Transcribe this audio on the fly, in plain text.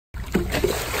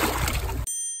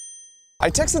I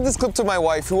texted this clip to my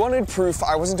wife, who wanted proof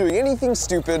I wasn't doing anything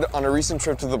stupid on a recent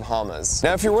trip to the Bahamas.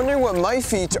 Now, if you're wondering what my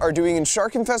feet are doing in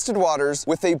shark-infested waters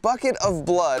with a bucket of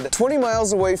blood 20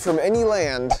 miles away from any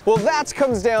land, well, that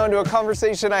comes down to a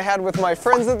conversation I had with my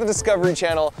friends at the Discovery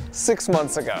Channel 6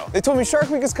 months ago. They told me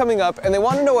Shark Week is coming up, and they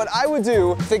want to know what I would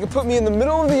do if they could put me in the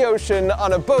middle of the ocean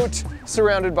on a boat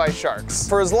surrounded by sharks.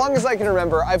 For as long as I can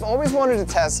remember, I've always wanted to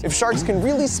test if sharks can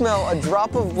really smell a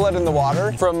drop of blood in the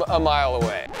water from a mile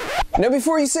away. Now,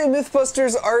 before you say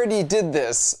Mythbusters already did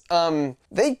this,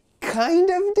 they kind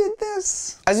of did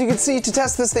this. As you can see, to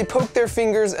test this, they poked their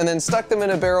fingers and then stuck them in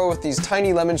a barrel with these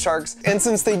tiny lemon sharks, and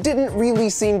since they didn't really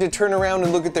seem to turn around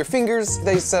and look at their fingers,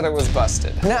 they said it was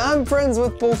busted. Now, I'm friends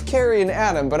with both Carrie and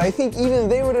Adam, but I think even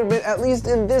they would admit, at least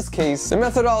in this case, the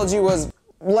methodology was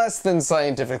less than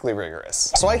scientifically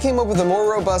rigorous. So I came up with a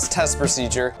more robust test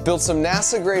procedure, built some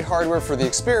NASA-grade hardware for the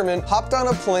experiment, hopped on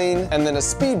a plane, and then a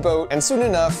speedboat, and soon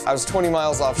enough, I was 20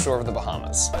 miles offshore of the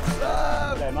Bahamas. What's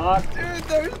up? Hey, Mark. Dude,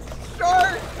 there's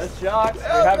sharks! There's sharks. We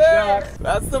have sharks.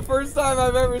 That's the first time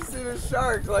I've ever seen a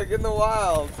shark, like in the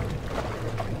wild.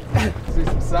 Let's do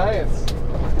some science.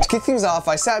 To kick things off,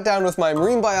 I sat down with my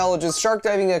marine biologist, shark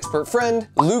diving expert friend,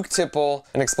 Luke Tipple,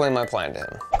 and explained my plan to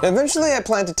him. Now, eventually, I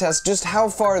planned to test just how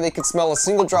far they could smell a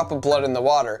single drop of blood in the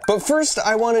water. But first,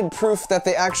 I wanted proof that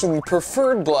they actually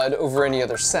preferred blood over any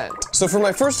other scent. So for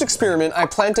my first experiment, I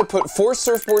planned to put 4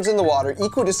 surfboards in the water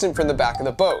equidistant from the back of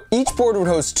the boat. Each board would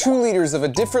host 2 liters of a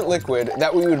different liquid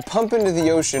that we would pump into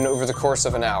the ocean over the course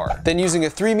of an hour. Then, using a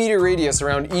 3-meter radius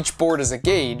around each board as a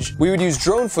gauge, we would use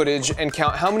drone footage and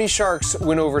count how many sharks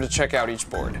went over to check out each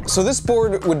board. So this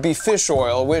board would be fish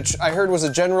oil, which I heard was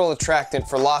a general attractant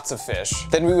for lots of fish.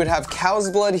 Then we would have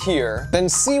cow's blood here, then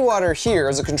seawater here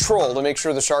as a control to make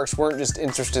sure the sharks weren't just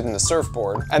interested in the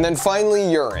surfboard, and then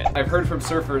finally urine. I've heard from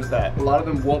surfers that a lot of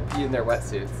them won't pee in their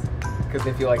wetsuits because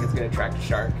they feel like it's going to attract a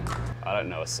shark. I don't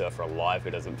know a surfer alive who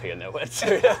doesn't pee in their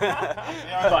wetsuit.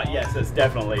 But yes, it's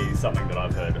definitely something that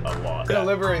I've heard a lot. We're gonna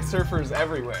liberate surfers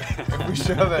everywhere if we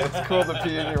show that it's cool to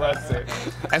pee in your wetsuit.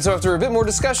 And so after a bit more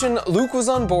discussion, Luke was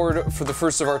on board for the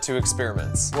first of our 2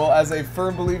 experiments. Well, as a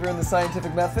firm believer in the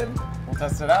scientific method, we'll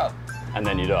test it out. And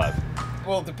then you dive.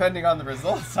 Well, depending on the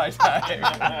results, I dive.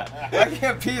 I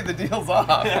can't pee, the deal's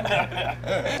off.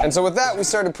 And so with that, we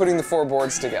started putting the 4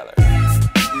 boards together.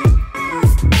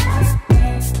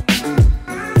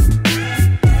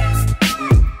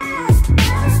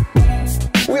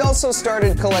 We also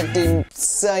started collecting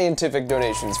scientific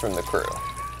donations from the crew.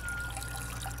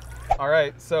 All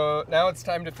right, so now it's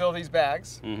time to fill these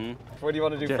bags. What do you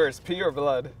want to do first, pee or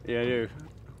blood? Yeah, you.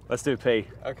 Let's do pee.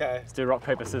 Okay. Let's do rock,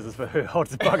 paper, scissors for who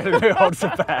holds the bucket and who holds the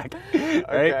bag.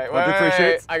 Okay,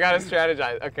 wait. I gotta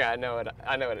strategize. Okay, I know what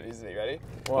it needs to be. Ready?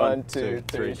 1, 2,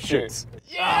 3, shoot.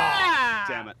 Yeah!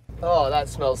 Oh, damn it. Oh, that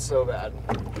smells so bad.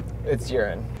 It's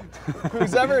urine.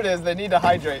 Whoever it is, they need to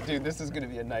hydrate, dude. This is gonna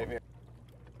be a nightmare.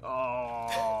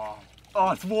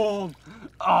 Oh, it's warm.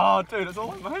 Oh, dude, it's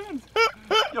all in my hands.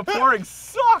 Your pouring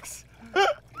sucks.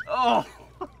 Oh.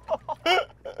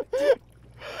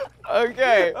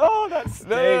 Okay. Oh, that stinks.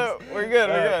 No, we're good,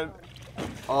 we're good.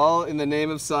 All in the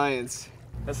name of science.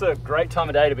 It's a great time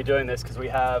of day to be doing this because we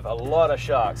have a lot of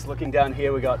sharks. Looking down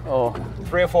here, we got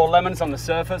 3 or 4 lemons on the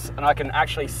surface, and I can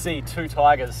actually see 2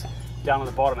 tigers down on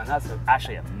the bottom, and that's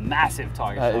actually a massive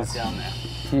tiger shark down there.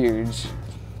 Huge.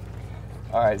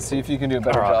 All right, see if you can do a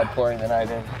better job pouring than I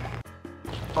did.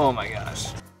 Oh my gosh.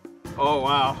 Oh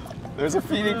wow. There's a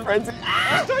feeding frenzy.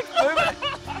 Don't move it.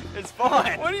 It's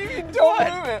fine. What do you mean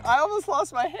don't move it? I almost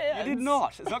lost my hand. You did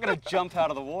not. It's not going to jump out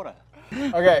of the water.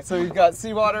 Okay, so we've got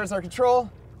seawater as our control,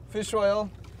 fish oil.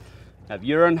 Have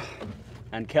urine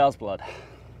and cow's blood.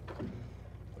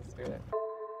 Let's do it.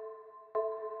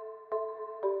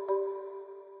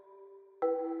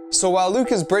 So while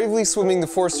Luke is bravely swimming the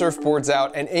 4 surfboards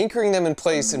out and anchoring them in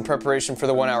place in preparation for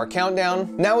the 1-hour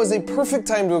countdown, now is a perfect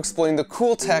time to explain the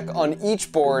cool tech on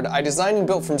each board I designed and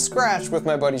built from scratch with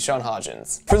my buddy Sean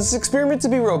Hodgins. For this experiment to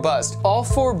be robust, all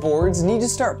 4 boards need to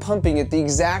start pumping at the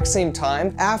exact same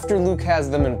time after Luke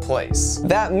has them in place.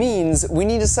 That means we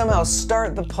need to somehow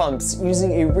start the pumps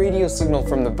using a radio signal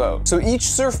from the boat. So each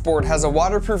surfboard has a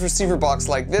waterproof receiver box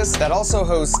like this that also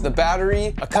hosts the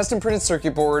battery, a custom printed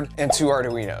circuit board, and 2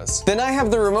 Arduinos. Then I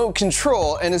have the remote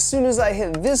control, and as soon as I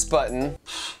hit this button,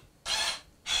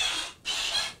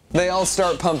 they all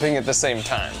start pumping at the same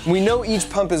time. We know each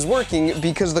pump is working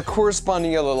because the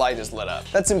corresponding yellow light is lit up.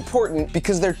 That's important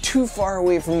because they're too far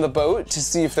away from the boat to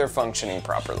see if they're functioning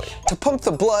properly. To pump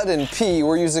the blood and pee,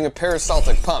 we're using a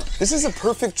peristaltic pump. This is a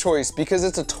perfect choice because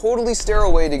it's a totally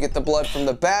sterile way to get the blood from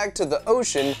the bag to the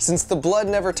ocean, since the blood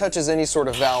never touches any sort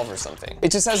of valve or something.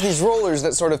 It just has these rollers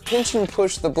that sort of pinch and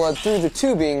push the blood through the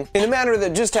tubing in a manner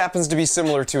that just happens to be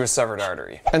similar to a severed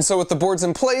artery. And so with the boards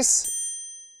in place,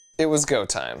 it was go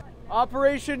time.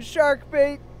 Operation Shark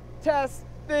Bait Test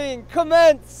Thing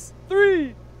commence!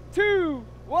 3, 2,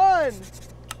 1.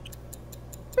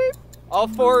 Beep. All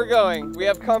 4 are going. We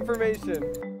have confirmation.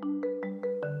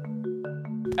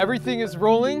 Everything is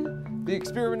rolling. The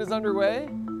experiment is underway.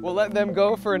 We'll let them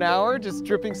go for an hour, just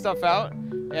dripping stuff out.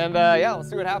 And yeah, we'll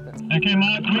see what happens. Okay,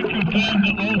 Mark, we confirm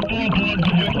that all 4 boards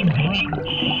are working great.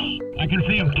 I can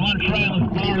see a blood trail as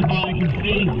far as I can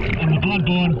see on the blood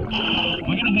board.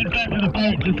 We're going to head back to the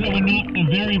boat just so we're not a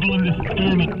variable in this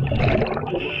experiment.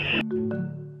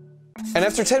 And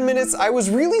after 10 minutes, I was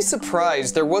really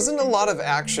surprised there wasn't a lot of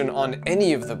action on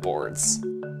any of the boards.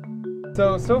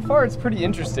 So far it's pretty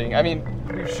interesting. I mean,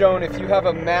 we've shown if you have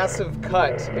a massive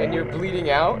cut and you're bleeding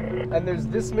out, and there's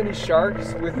this many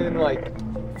sharks within like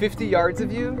 50 yards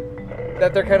of you,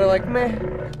 that they're kind of like, meh.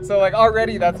 So like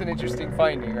already that's an interesting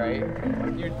finding, right?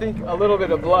 You'd think a little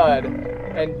bit of blood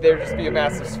and there'd just be a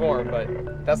massive swarm, but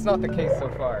that's not the case so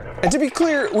far. And to be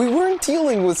clear, we weren't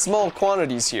dealing with small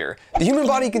quantities here. The human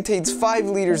body contains 5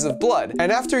 liters of blood,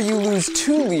 and after you lose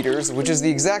 2 liters, which is the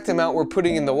exact amount we're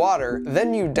putting in the water,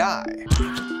 then you die.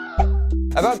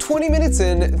 About 20 minutes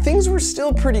in, things were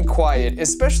still pretty quiet,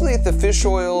 especially at the fish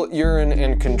oil, urine,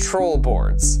 and control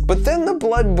boards. But then the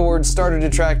blood board started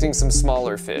attracting some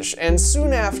smaller fish, and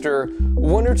soon after,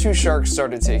 1 or 2 sharks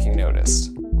started taking notice.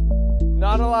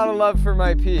 Not a lot of love for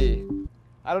my pee.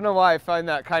 I don't know why I find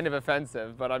that kind of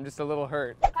offensive, but I'm just a little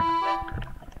hurt.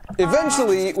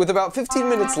 Eventually, with about 15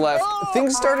 minutes left,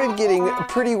 things started getting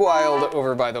pretty wild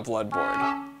over by the blood board.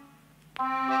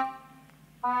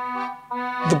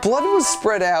 The blood was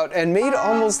spread out and made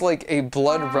almost like a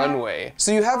blood runway.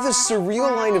 So you have this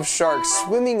surreal line of sharks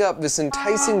swimming up this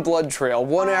enticing blood trail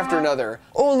one after another,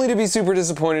 only to be super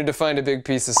disappointed to find a big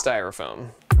piece of styrofoam.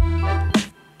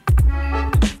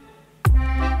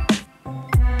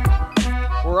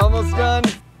 We're almost done.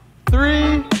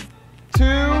 3, 2,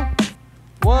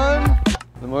 1.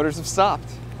 The motors have stopped.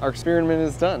 Our experiment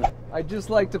is done. I'd just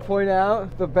like to point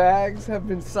out the bags have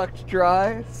been sucked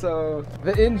dry, so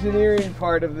the engineering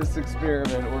part of this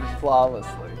experiment works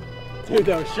flawlessly. Dude,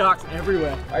 there were sharks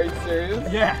everywhere. Are you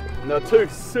serious? Yeah. And they're 2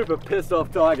 super pissed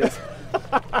off tigers.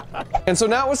 And so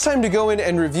now it's time to go in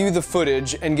and review the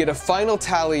footage and get a final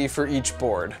tally for each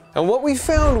board. And what we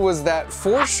found was that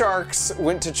 4 sharks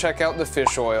went to check out the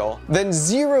fish oil, then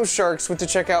 0 sharks went to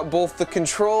check out both the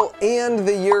control and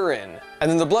the urine. And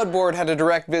then the blood board had a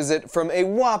direct visit from a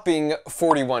whopping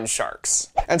 41 sharks.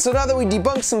 And so now that we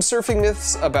debunked some surfing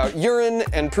myths about urine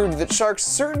and proved that sharks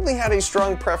certainly had a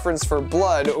strong preference for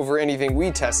blood over anything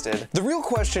we tested, the real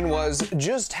question was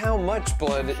just how much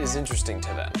blood is interesting to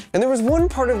them. And there was one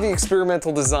part of the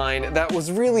experimental design that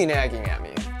was really nagging at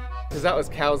me. Because that was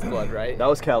cow's blood, right? That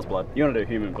was cow's blood. You want to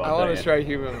do human blood, I want to try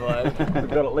human blood. We've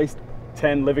got at least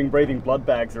 10 living, breathing blood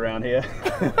bags around here.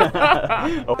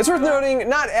 It's worth noting,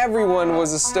 not everyone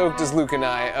was as stoked as Luke and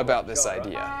I about this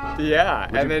idea. Yeah,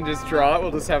 and then just draw it.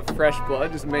 We'll just have fresh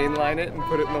blood, just mainline it and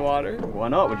put it in the water. Why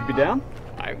not? Would you be down?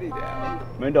 I'd be down.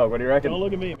 Moondog, what do you reckon? Don't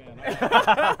look at me, man. You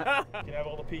can have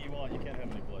all the pee you want, you can't have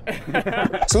any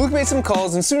blood. So Luke made some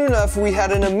calls, and soon enough, we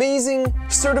had an amazing,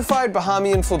 certified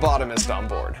Bahamian phlebotomist on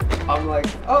board. I'm like,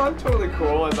 oh, I'm totally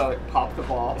cool as I like pop the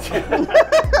ball.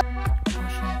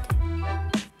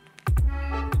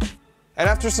 And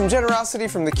after some generosity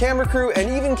from the camera crew and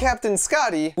even Captain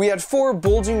Scotty, we had 4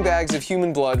 bulging bags of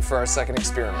human blood for our second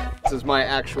experiment. This is my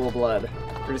actual blood.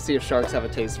 We're gonna see if sharks have a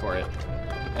taste for it.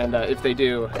 And if they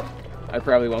do, I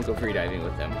probably won't go freediving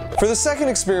with them. For the second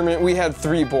experiment, we had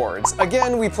 3 boards.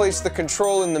 Again, we placed the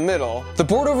control in the middle. The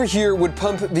board over here would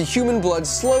pump the human blood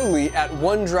slowly at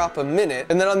 1 drop a minute,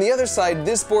 and then on the other side,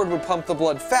 this board would pump the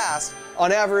blood fast,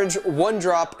 on average 1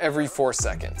 drop every 4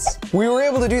 seconds. We were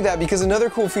able to do that because another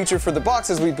cool feature for the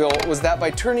boxes we built was that by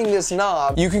turning this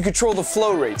knob, you can control the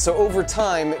flow rate, so over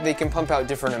time, they can pump out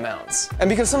different amounts. And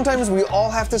because sometimes we all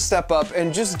have to step up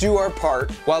and just do our part,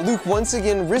 while Luke once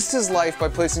again risked his life by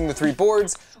placing the 3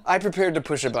 boards, I prepared to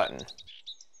push a button.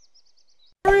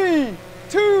 3,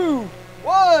 2,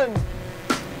 1,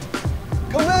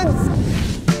 commence!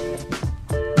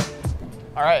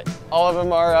 All right, all of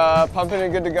them are pumping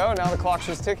and good to go. Now the clock's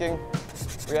just ticking.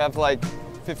 We have like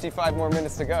 55 more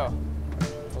minutes to go.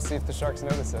 We'll We'll see if the sharks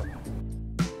notice it.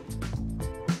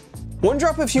 1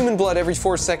 drop of human blood every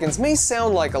 4 seconds may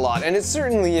sound like a lot, and it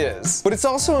certainly is. But it's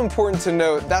also important to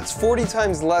note that's 40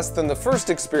 times less than the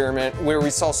first experiment where we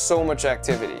saw so much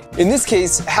activity. In this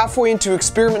case, halfway into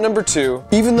experiment number 2,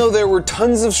 even though there were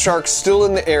tons of sharks still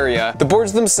in the area, the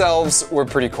boards themselves were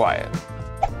pretty quiet.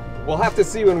 We'll have to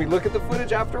see when we look at the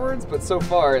footage afterwards, but so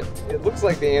far it looks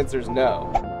like the answer is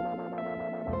no.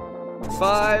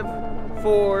 5,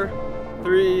 4,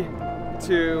 3,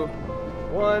 2,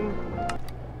 1.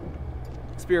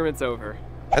 Experiment's over.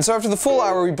 And so after the full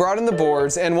hour, we brought in the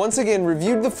boards and once again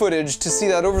reviewed the footage to see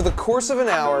that over the course of an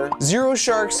hour, 0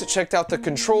 sharks checked out the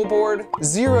control board,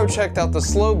 0 checked out the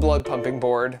slow blood pumping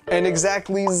board, and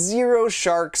exactly 0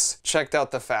 sharks checked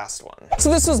out the fast one. So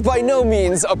this was by no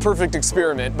means a perfect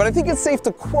experiment, but I think it's safe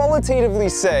to qualitatively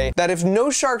say that if no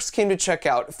sharks came to check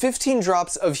out 15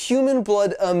 drops of human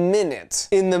blood a minute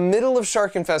in the middle of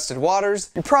shark-infested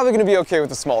waters, you're probably gonna be okay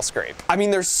with a small scrape. I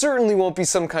mean, there certainly won't be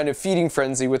some kind of feeding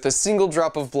frenzy with a single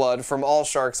drop of blood from all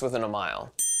sharks within a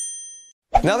mile.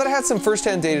 Now that I had some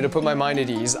first-hand data to put my mind at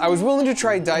ease, I was willing to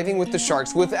try diving with the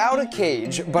sharks without a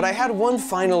cage, but I had one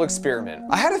final experiment.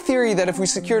 I had a theory that if we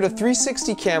secured a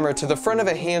 360 camera to the front of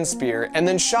a hand spear and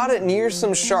then shot it near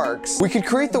some sharks, we could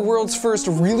create the world's first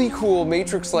really cool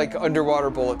Matrix-like underwater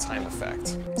bullet time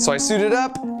effect. So I suited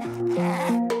up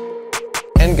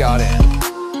and got in.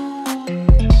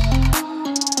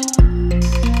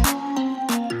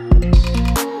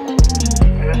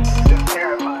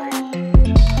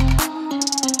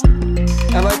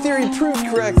 And my theory proved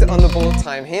correct on the bullet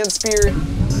time hand spear.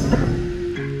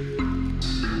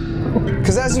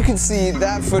 Because as you can see,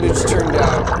 that footage turned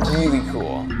out really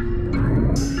cool.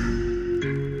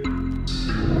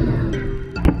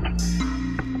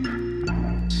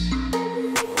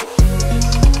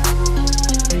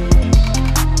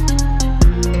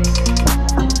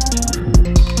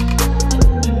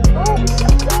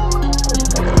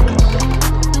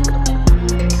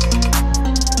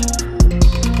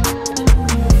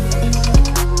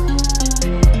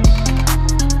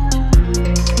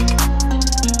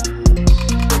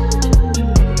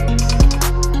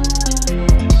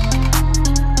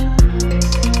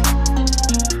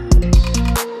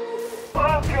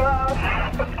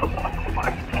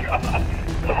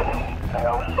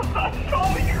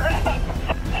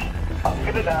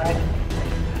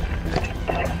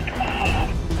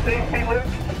 Safety, Luke.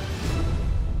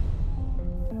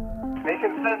 They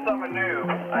can sense I'm a noob.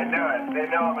 I know it. They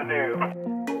know I'm a noob.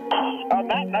 On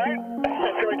that note,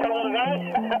 can we call it a night?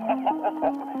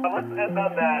 Let's end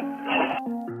on that.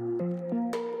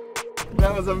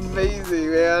 That was amazing,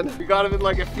 man. We got him in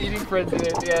like a feeding frenzy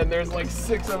at the end. There's like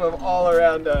 6 of them all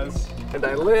around us. And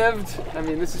I lived. I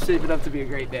mean, this is shaping up to be a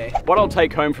great day. What I'll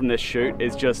take home from this shoot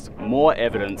is just more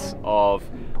evidence of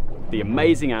the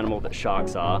amazing animal that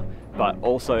sharks are, but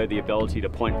also the ability to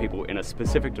point people in a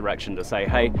specific direction to say,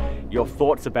 hey, your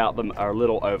thoughts about them are a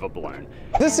little overblown.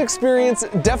 This experience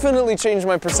definitely changed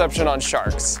my perception on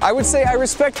sharks. I would say I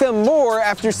respect them more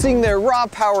after seeing their raw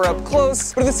power up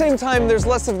close, but at the same time, there's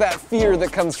less of that fear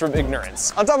that comes from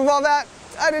ignorance. On top of all that,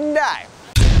 I didn't die.